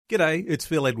G'day, it's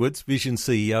Phil Edwards, Vision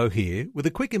CEO here, with a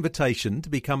quick invitation to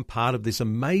become part of this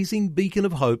amazing beacon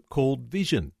of hope called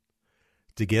Vision.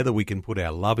 Together we can put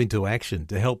our love into action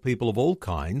to help people of all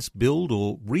kinds build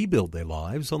or rebuild their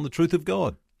lives on the truth of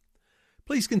God.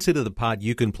 Please consider the part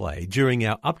you can play during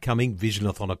our upcoming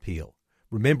Visionathon appeal,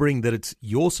 remembering that it's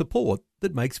your support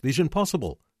that makes Vision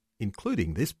possible,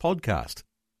 including this podcast.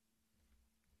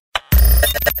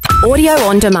 Audio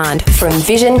on demand from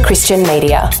Vision Christian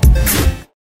Media.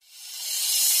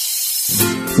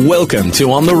 Welcome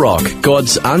to On the Rock,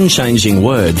 God's unchanging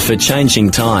word for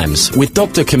changing times, with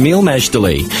Dr. Camille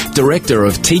Majdali, Director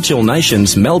of Teach All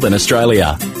Nations, Melbourne,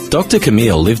 Australia. Dr.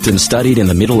 Camille lived and studied in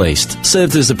the Middle East,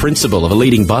 served as a principal of a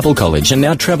leading Bible college, and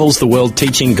now travels the world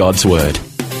teaching God's word.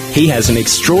 He has an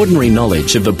extraordinary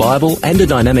knowledge of the Bible and a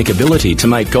dynamic ability to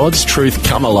make God's truth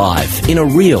come alive in a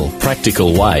real,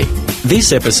 practical way.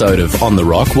 This episode of On the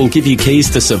Rock will give you keys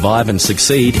to survive and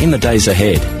succeed in the days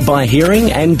ahead by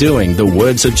hearing and doing the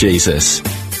words of Jesus.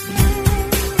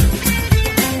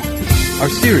 Our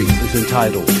series is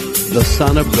entitled, The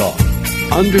Son of God,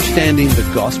 Understanding the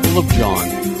Gospel of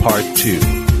John, Part 2,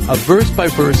 a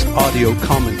verse-by-verse audio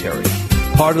commentary,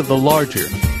 part of the larger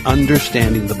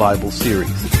Understanding the Bible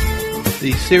series.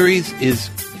 The series is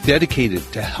dedicated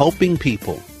to helping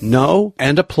people know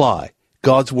and apply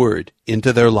God's Word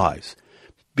into their lives,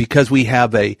 because we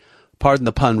have a, pardon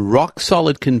the pun,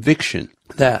 rock-solid conviction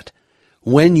that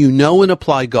when you know and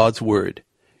apply God's Word,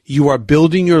 you are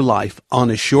building your life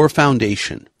on a sure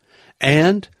foundation.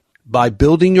 And by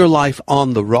building your life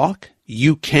on the rock,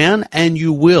 you can and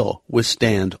you will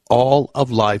withstand all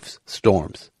of life's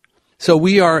storms. So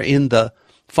we are in the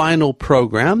final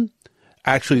program.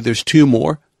 Actually, there's two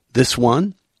more. This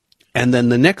one, and then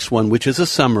the next one, which is a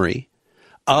summary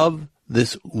of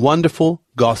this wonderful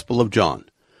Gospel of John.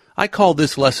 I call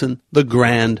this lesson the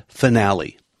grand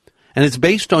finale. And it's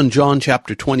based on John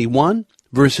chapter 21,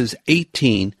 verses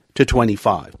 18 to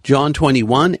 25. John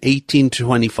 21, 18 to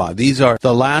 25. These are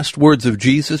the last words of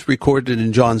Jesus recorded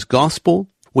in John's Gospel.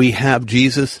 We have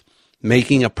Jesus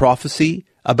making a prophecy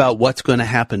about what's going to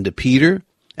happen to Peter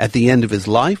at the end of his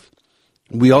life.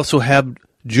 We also have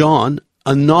John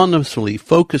anonymously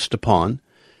focused upon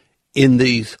in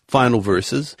these final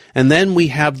verses. And then we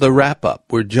have the wrap-up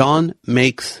where John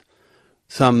makes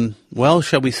some, well,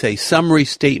 shall we say, summary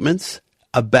statements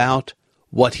about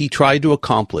what he tried to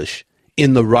accomplish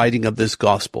in the writing of this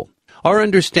gospel. Our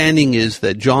understanding is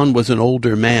that John was an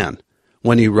older man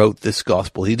when he wrote this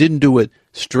gospel. He didn't do it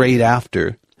straight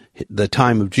after the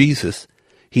time of Jesus.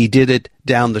 He did it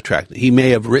down the track. He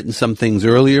may have written some things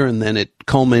earlier, and then it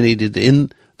culminated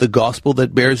in the gospel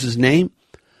that bears his name.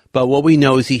 But what we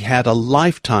know is he had a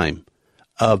lifetime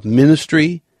of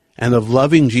ministry and of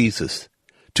loving Jesus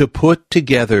to put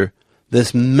together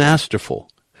this masterful,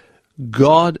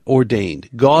 God-ordained,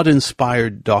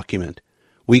 God-inspired document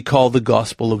we call the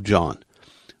Gospel of John.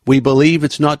 We believe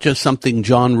it's not just something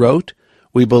John wrote.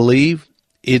 We believe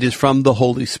it is from the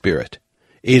Holy Spirit.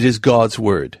 It is God's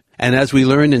Word. And as we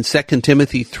learn in 2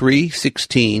 Timothy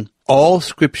 3:16, all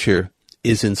Scripture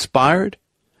is inspired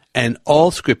and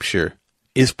all Scripture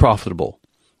is profitable.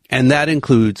 And that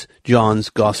includes John's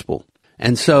Gospel.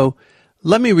 And so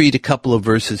let me read a couple of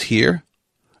verses here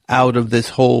out of this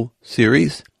whole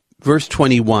series. Verse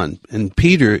 21, and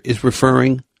Peter is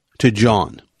referring to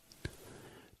John.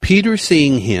 Peter,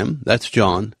 seeing him, that's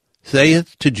John,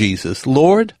 saith to Jesus,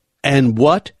 Lord, and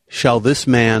what shall this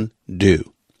man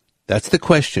do? That's the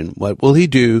question. What will he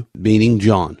do? Meaning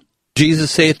John. Jesus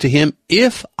saith to him,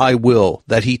 If I will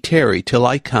that he tarry till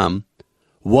I come,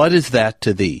 what is that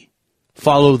to thee?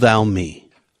 Follow thou me.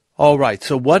 All right,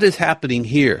 so what is happening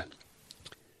here?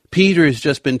 Peter has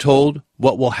just been told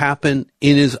what will happen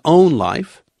in his own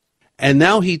life, and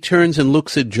now he turns and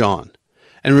looks at John.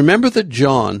 And remember that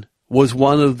John was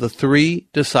one of the three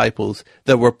disciples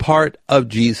that were part of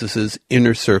Jesus'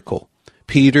 inner circle.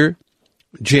 Peter,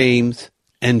 James,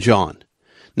 and John.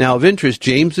 Now, of interest,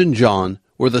 James and John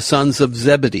were the sons of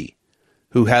Zebedee,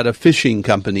 who had a fishing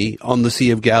company on the Sea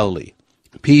of Galilee.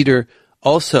 Peter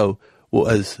also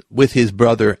was with his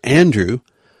brother Andrew,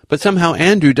 but somehow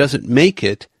Andrew doesn't make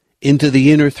it into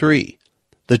the inner three.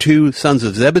 The two sons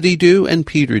of Zebedee do, and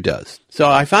Peter does. So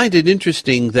I find it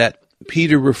interesting that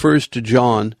Peter refers to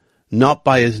John not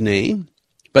by his name,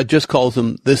 but just calls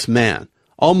him this man,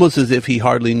 almost as if he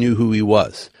hardly knew who he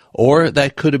was. Or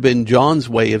that could have been John's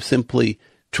way of simply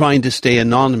trying to stay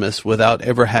anonymous without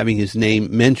ever having his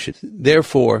name mentioned.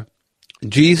 Therefore,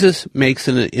 Jesus makes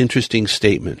an interesting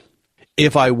statement.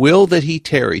 If I will that he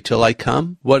tarry till I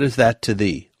come, what is that to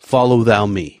thee? Follow thou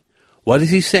me. What is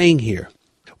he saying here?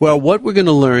 Well, what we're going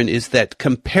to learn is that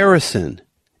comparison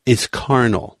is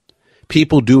carnal.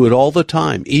 People do it all the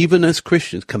time, even as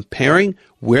Christians, comparing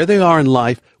where they are in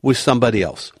life with somebody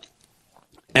else.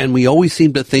 And we always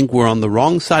seem to think we're on the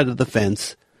wrong side of the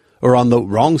fence or on the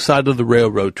wrong side of the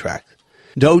railroad track.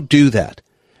 Don't do that.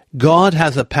 God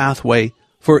has a pathway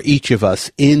for each of us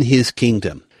in his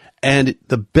kingdom. And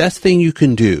the best thing you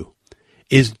can do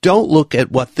is don't look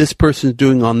at what this person's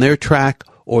doing on their track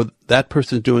or that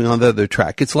person's doing on the other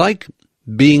track. It's like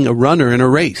being a runner in a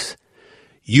race.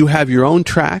 You have your own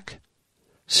track.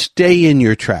 Stay in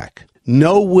your track.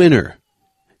 No winner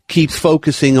keeps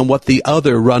focusing on what the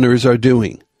other runners are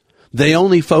doing. They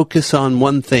only focus on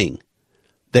one thing.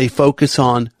 They focus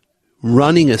on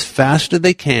running as fast as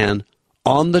they can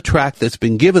on the track that's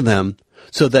been given them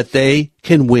so that they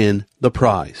can win the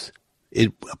prize.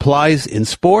 It applies in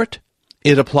sport.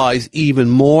 It applies even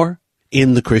more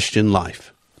in the Christian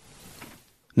life.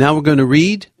 Now we're going to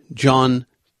read John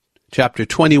chapter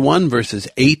 21, verses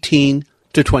 18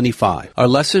 to 25. Our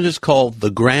lesson is called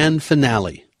The Grand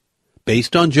Finale,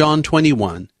 based on John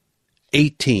 21,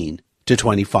 18 to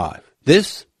 25.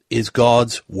 This is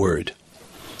God's Word.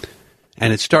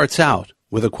 And it starts out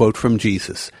with a quote from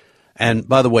Jesus. And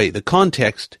by the way, the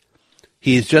context,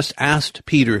 he has just asked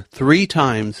Peter 3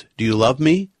 times, do you love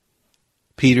me?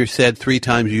 Peter said 3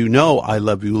 times, you know I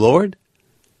love you, Lord.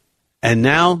 And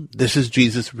now this is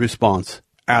Jesus' response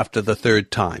after the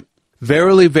 3rd time.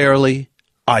 Verily, verily,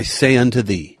 I say unto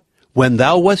thee, when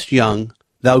thou wast young,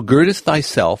 thou girdest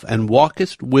thyself, and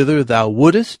walkest whither thou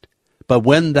wouldest, but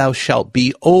when thou shalt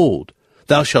be old,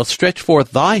 thou shalt stretch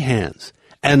forth thy hands,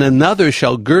 and another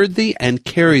shall gird thee, and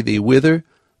carry thee whither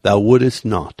thou wouldest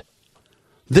not.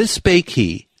 This spake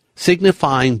he,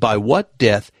 signifying by what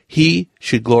death he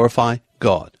should glorify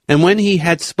God. And when he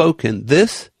had spoken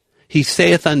this, he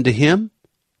saith unto him,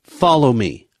 Follow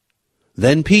me.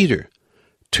 Then Peter,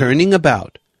 turning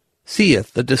about,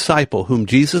 seeth the disciple whom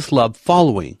Jesus loved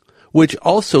following, which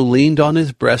also leaned on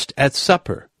his breast at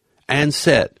supper, and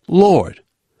said, Lord,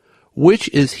 which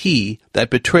is he that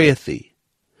betrayeth thee?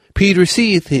 Peter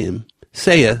seeth him,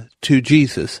 saith to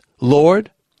Jesus,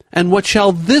 Lord, and what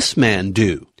shall this man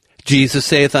do? Jesus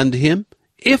saith unto him,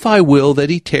 If I will that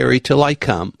he tarry till I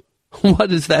come,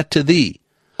 what is that to thee?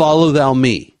 Follow thou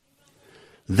me.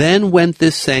 Then went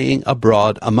this saying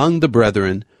abroad among the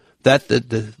brethren, that the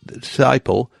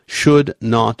disciple should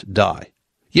not die.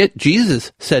 Yet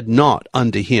Jesus said not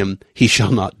unto him, He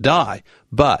shall not die,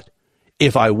 but,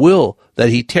 If I will that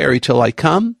he tarry till I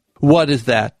come, what is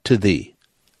that to thee?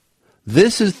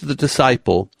 This is the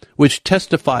disciple which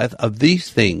testifieth of these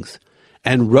things,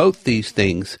 and wrote these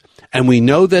things, and we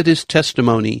know that his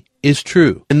testimony is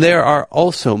true. And there are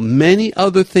also many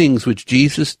other things which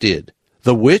Jesus did,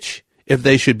 the which, if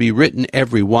they should be written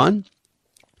every one,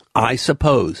 I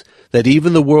suppose that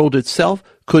even the world itself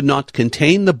could not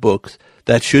contain the books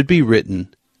that should be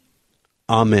written.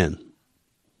 Amen.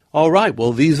 All right,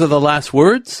 well, these are the last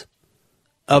words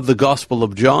of the Gospel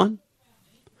of John.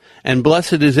 And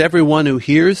blessed is everyone who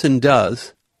hears and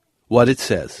does what it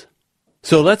says.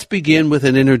 So let's begin with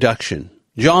an introduction.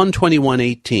 John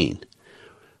 21:18,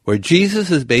 where Jesus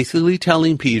is basically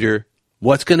telling Peter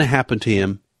what's going to happen to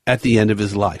him at the end of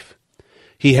his life.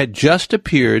 He had just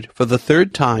appeared for the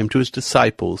 3rd time to his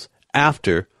disciples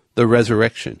after the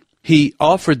resurrection. He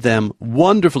offered them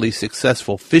wonderfully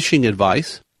successful fishing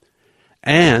advice,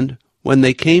 and when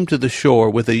they came to the shore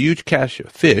with a huge catch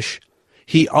of fish,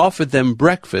 he offered them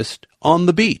breakfast on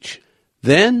the beach.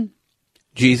 Then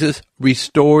Jesus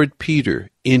restored Peter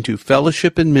into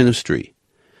fellowship and ministry.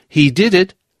 He did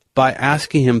it by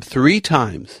asking him 3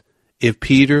 times if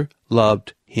Peter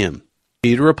loved him.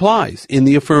 Peter replies in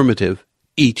the affirmative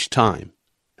each time.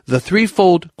 The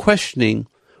threefold questioning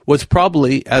was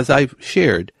probably, as I've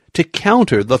shared, to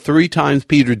counter the 3 times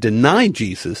Peter denied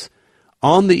Jesus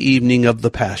on the evening of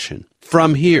the Passion.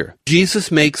 From here,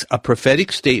 Jesus makes a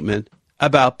prophetic statement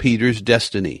about Peter's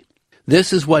destiny.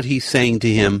 This is what he's saying to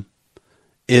him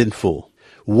in full.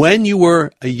 When you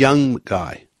were a young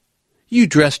guy, you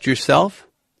dressed yourself,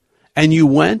 and you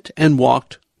went and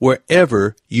walked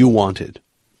wherever you wanted.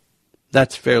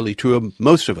 That's fairly true of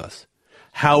most of us.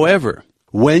 However,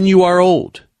 when you are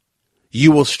old,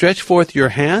 you will stretch forth your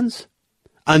hands,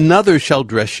 another shall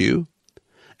dress you,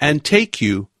 and take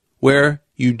you where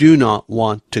you do not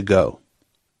want to go.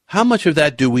 How much of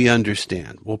that do we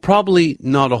understand? Well, probably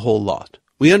not a whole lot.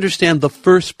 We understand the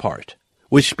first part,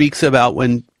 which speaks about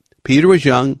when Peter was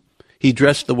young, he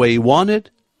dressed the way he wanted,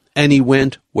 and he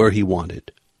went where he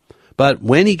wanted. But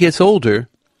when he gets older,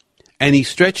 and he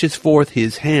stretches forth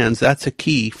his hands, that's a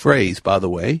key phrase, by the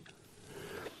way,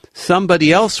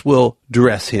 somebody else will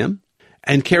dress him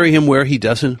and carry him where he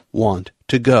doesn't want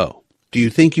to go. Do you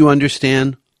think you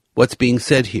understand what's being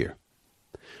said here?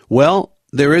 Well,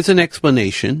 there is an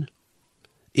explanation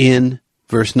in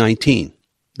verse 19,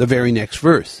 the very next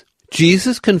verse.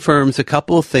 Jesus confirms a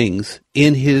couple of things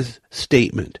in his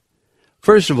statement.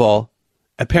 First of all,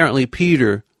 apparently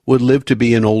Peter would live to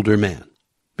be an older man,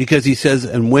 because he says,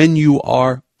 and when you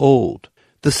are old.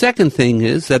 The second thing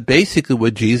is that basically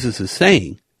what Jesus is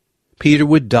saying, Peter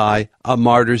would die a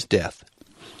martyr's death,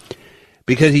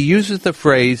 because he uses the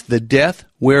phrase, the death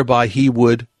whereby he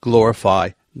would glorify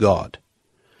God.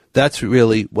 That's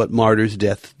really what martyrs'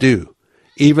 deaths do.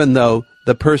 Even though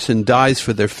the person dies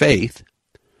for their faith,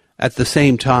 at the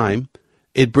same time,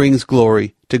 it brings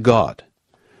glory to God.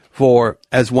 For,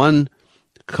 as one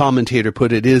commentator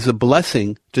put it, it is a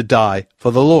blessing to die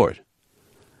for the Lord.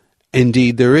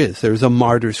 Indeed, there is. There's a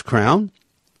martyr's crown.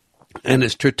 And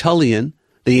as Tertullian,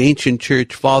 the ancient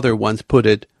church father, once put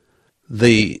it,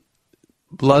 the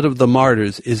blood of the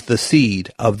martyrs is the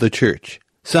seed of the church.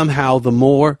 Somehow, the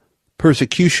more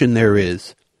persecution there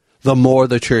is, the more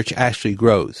the church actually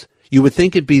grows. You would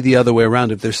think it'd be the other way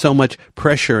around. If there's so much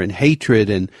pressure and hatred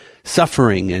and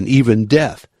suffering and even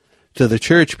death to the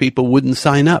church, people wouldn't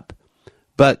sign up.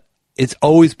 But it's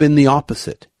always been the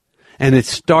opposite. And it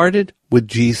started with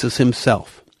Jesus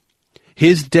himself.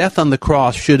 His death on the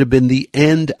cross should have been the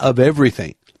end of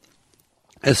everything,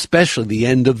 especially the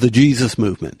end of the Jesus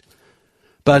movement.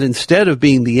 But instead of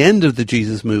being the end of the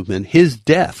Jesus movement, his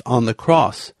death on the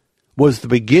cross was the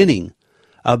beginning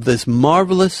of this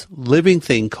marvelous living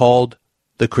thing called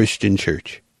the Christian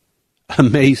church.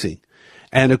 Amazing.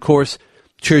 And of course,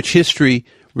 church history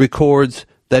records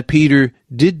that Peter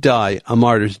did die a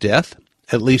martyr's death,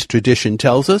 at least tradition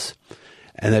tells us,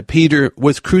 and that Peter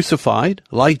was crucified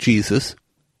like Jesus,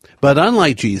 but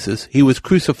unlike Jesus, he was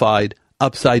crucified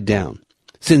upside down,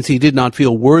 since he did not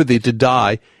feel worthy to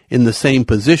die in the same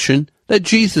position that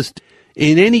Jesus did.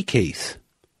 In any case,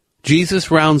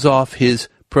 Jesus rounds off his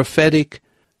prophetic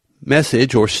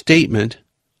message or statement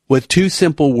with two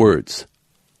simple words: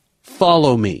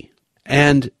 follow me.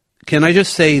 And can I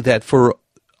just say that for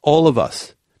all of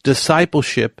us,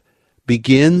 discipleship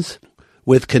begins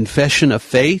with confession of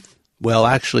faith, well,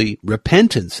 actually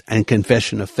repentance and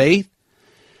confession of faith,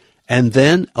 and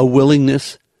then a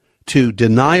willingness to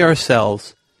deny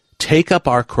ourselves, take up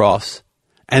our cross,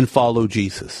 and follow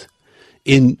Jesus.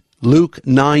 In Luke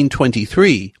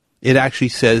 9:23, it actually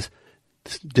says,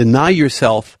 deny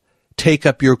yourself, take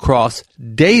up your cross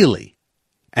daily,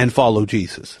 and follow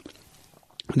Jesus.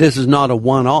 This is not a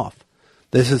one-off.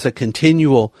 This is a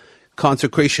continual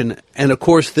consecration. And of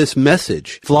course, this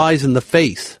message flies in the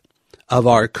face of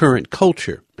our current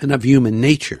culture and of human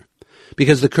nature,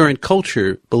 because the current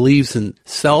culture believes in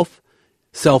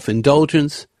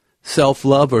self-indulgence,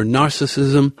 self-love or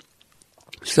narcissism,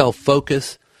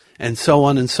 self-focus, and so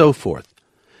on and so forth.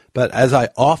 But as I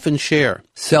often share,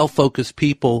 self-focused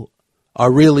people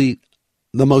are really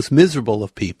the most miserable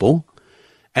of people,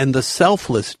 and the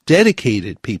selfless,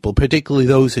 dedicated people, particularly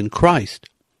those in Christ,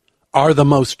 are the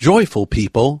most joyful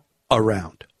people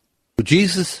around.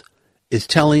 Jesus is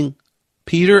telling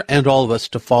Peter and all of us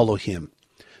to follow him.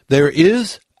 There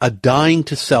is a dying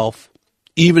to self,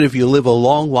 even if you live a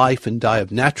long life and die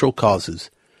of natural causes.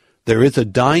 There is a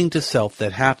dying to self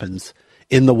that happens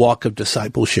in the walk of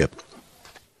discipleship.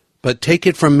 But take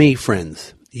it from me,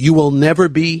 friends, you will never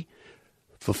be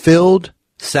fulfilled,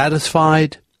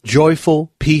 satisfied,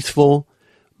 joyful, peaceful,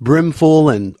 brimful,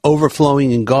 and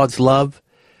overflowing in God's love,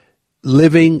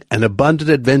 living an abundant,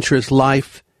 adventurous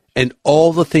life, and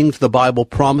all the things the Bible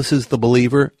promises the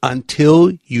believer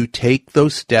until you take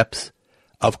those steps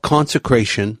of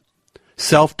consecration,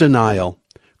 self-denial,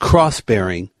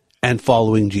 cross-bearing, and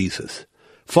following Jesus.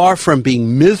 Far from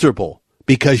being miserable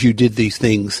because you did these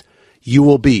things, you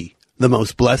will be the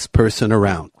most blessed person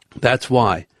around. That's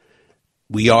why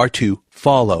we are to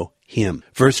follow him.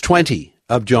 Verse 20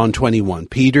 of John 21,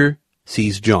 Peter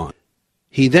sees John.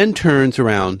 He then turns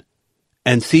around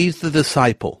and sees the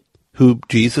disciple who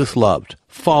Jesus loved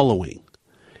following.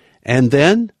 And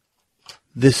then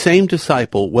the same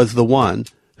disciple was the one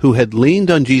who had leaned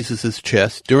on Jesus'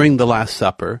 chest during the Last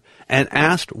Supper and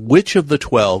asked which of the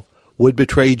 12 would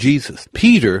betray Jesus.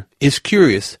 Peter is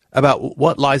curious about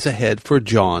what lies ahead for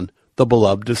John, the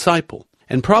beloved disciple.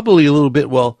 And probably a little bit,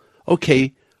 well,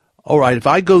 okay, all right, if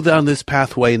I go down this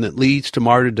pathway and it leads to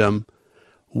martyrdom,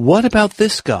 what about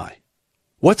this guy?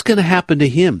 What's going to happen to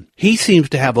him? He seems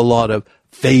to have a lot of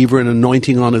favor and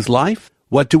anointing on his life.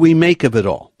 What do we make of it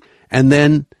all? And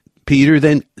then Peter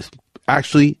then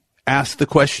actually asks the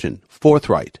question,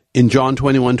 forthright, in John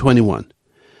 21:21.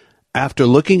 After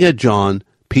looking at John,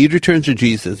 Peter turns to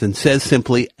Jesus and says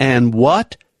simply, and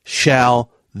what shall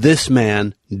this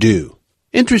man do?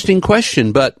 Interesting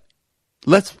question, but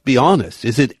let's be honest.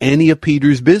 Is it any of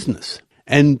Peter's business?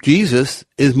 And Jesus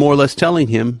is more or less telling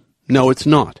him, no, it's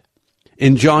not.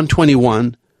 In John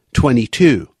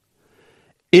 21:22,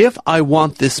 if I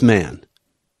want this man,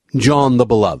 John the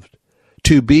Beloved,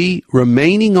 to be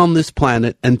remaining on this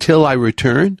planet until I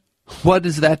return, what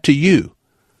is that to you?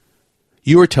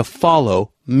 You are to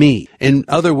follow me. In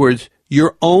other words,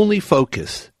 your only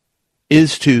focus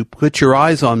is to put your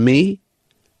eyes on me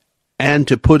and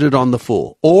to put it on the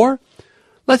fool. Or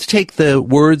let's take the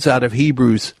words out of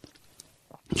Hebrews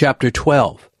chapter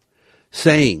 12,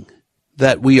 saying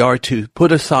that we are to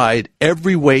put aside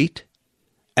every weight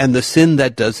and the sin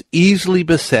that does easily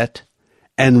beset,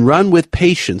 and run with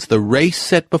patience the race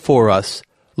set before us,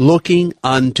 looking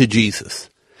unto Jesus.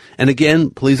 And again,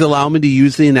 please allow me to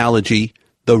use the analogy,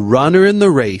 the runner in the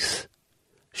race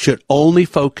should only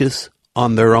focus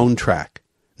on their own track,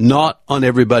 not on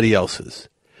everybody else's.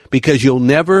 Because you'll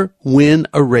never win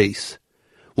a race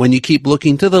when you keep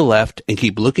looking to the left and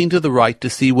keep looking to the right to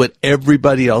see what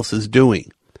everybody else is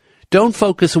doing. Don't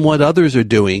focus on what others are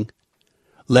doing.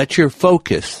 Let your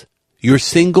focus, your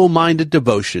single-minded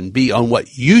devotion, be on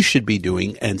what you should be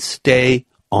doing and stay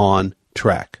on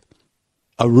track.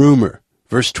 A rumor,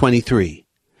 verse 23.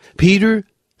 Peter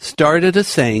started a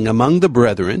saying among the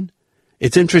brethren.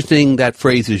 It's interesting that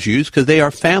phrase is used because they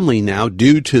are family now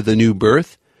due to the new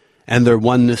birth and their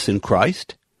oneness in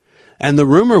Christ. And the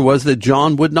rumor was that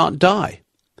John would not die.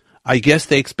 I guess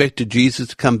they expected Jesus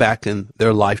to come back in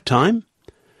their lifetime,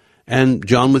 and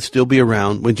John would still be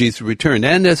around when Jesus returned.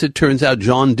 And as it turns out,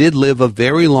 John did live a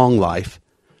very long life,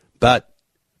 but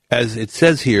as it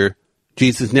says here,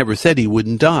 Jesus never said he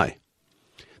wouldn't die.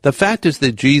 The fact is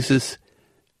that Jesus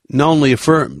not only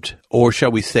affirmed, or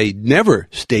shall we say, never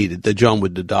stated that John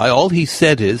would die. All he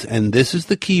said is, and this is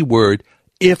the key word,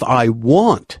 if I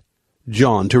want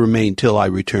John to remain till I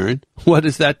return. What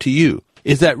is that to you?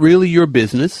 Is that really your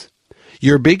business?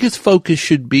 Your biggest focus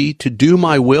should be to do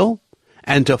my will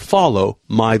and to follow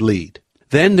my lead.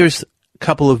 Then there's a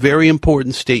couple of very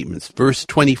important statements. Verse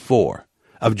 24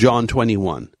 of John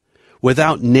 21.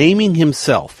 Without naming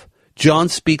himself, John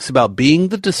speaks about being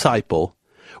the disciple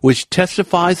which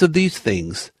testifies of these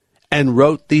things and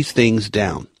wrote these things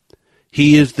down.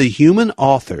 He is the human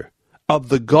author of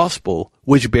the gospel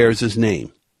which bears his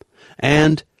name.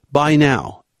 And by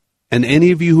now, and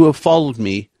any of you who have followed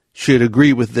me should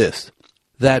agree with this,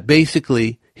 that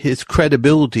basically his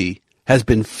credibility has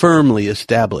been firmly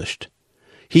established.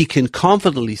 He can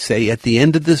confidently say at the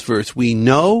end of this verse, we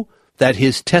know that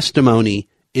his testimony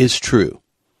is true.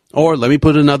 Or let me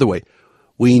put it another way.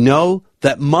 We know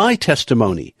that my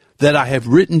testimony that I have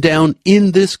written down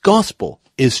in this gospel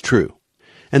is true.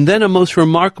 And then a most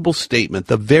remarkable statement,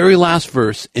 the very last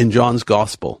verse in John's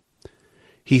gospel.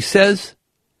 He says,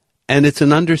 and it's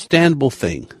an understandable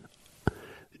thing,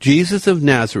 Jesus of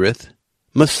Nazareth,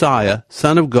 Messiah,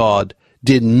 Son of God,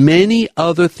 did many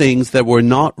other things that were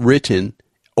not written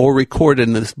or recorded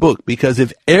in this book, because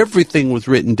if everything was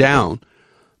written down,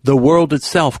 the world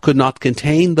itself could not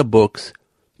contain the books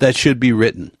that should be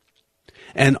written.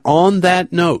 And on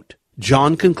that note,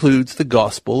 John concludes the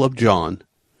Gospel of John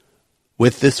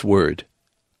with this word,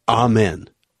 Amen.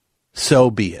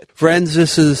 So be it. Friends,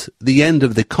 this is the end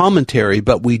of the commentary,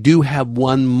 but we do have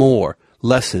one more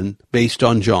lesson based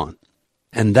on John.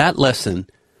 And that lesson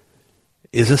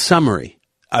is a summary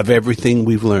of everything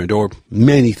we've learned, or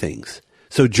many things.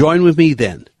 So join with me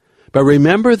then. But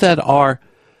remember that our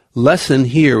lesson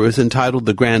here is entitled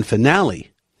The Grand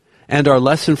Finale, and our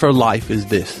lesson for life is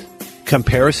this.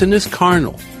 Comparison is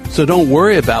carnal, so don't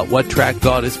worry about what track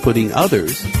God is putting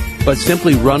others, but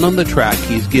simply run on the track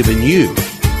He's given you,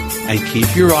 and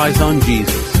keep your eyes on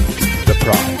Jesus, the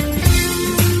prize.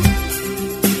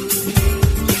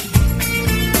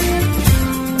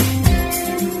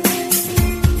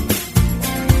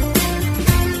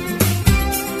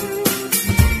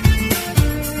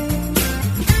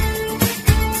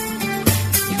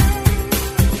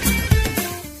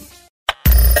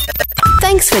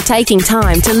 Thanks for taking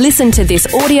time to listen to this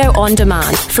audio on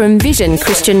demand from Vision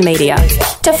Christian Media.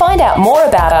 To find out more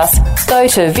about us, go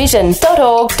to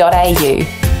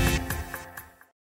vision.org.au.